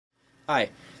Hi,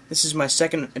 this is my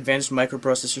second advanced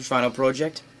microprocessor final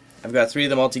project. I've got 3 of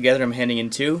them all together. I'm handing in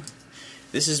 2.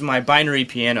 This is my binary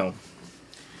piano.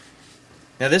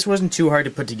 Now this wasn't too hard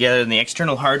to put together, and the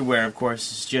external hardware, of course,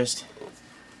 is just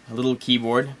a little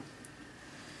keyboard.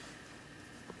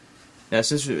 Now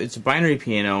since it's a binary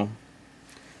piano,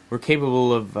 we're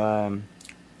capable of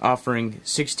offering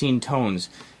 16 tones.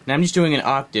 Now I'm just doing an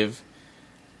octave: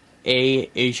 A,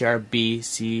 A sharp, B,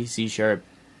 C, C sharp,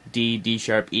 D, D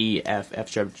sharp, E, F, F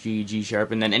sharp, G, G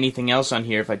sharp, and then anything else on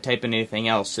here, if I type in anything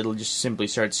else, it'll just simply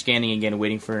start scanning again,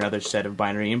 waiting for another set of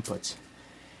binary inputs.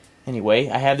 Anyway,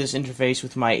 I have this interface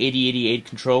with my 8088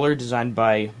 controller designed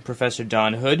by Professor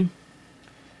Don Hood.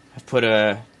 I've put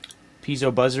a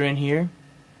piezo buzzer in here.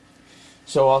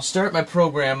 So I'll start my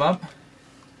program up.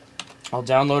 I'll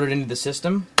download it into the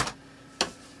system.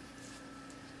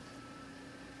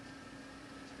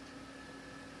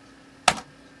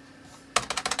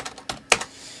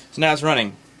 So now it's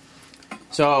running.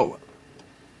 So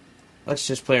let's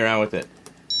just play around with it.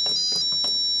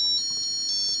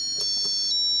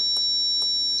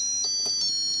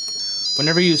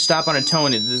 Whenever you stop on a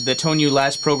tone, the tone you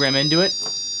last program into it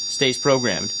stays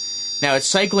programmed. Now it's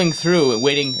cycling through,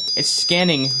 it's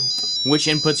scanning which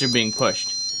inputs are being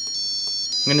pushed.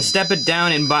 I'm going to step it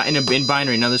down in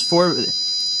binary. Now there's we're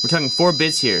talking 4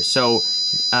 bits here, so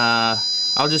I'll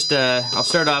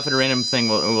start off at a random thing.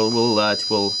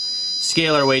 We'll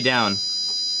scale our way down.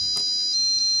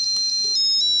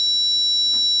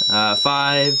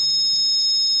 5,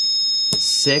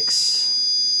 6,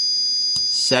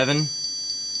 7,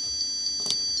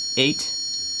 8,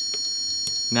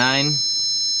 9,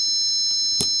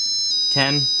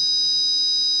 10,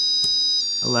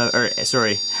 11,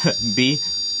 B,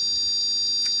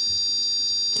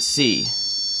 C,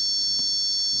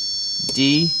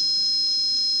 D,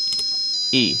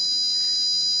 E.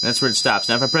 And that's where it stops.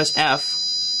 Now if I press F,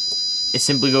 it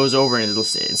simply goes over and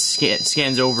it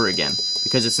scans over again,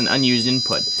 because it's an unused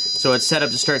input. So it's set up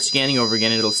to start scanning over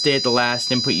again. It'll stay at the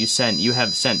last input you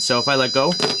have sent. So if I let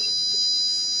go,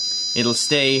 it'll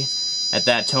stay at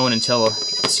that tone until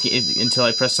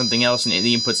I press something else and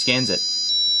the input scans it.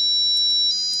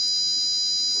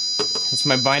 That's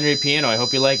my binary piano. I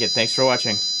hope you like it. Thanks for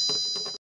watching.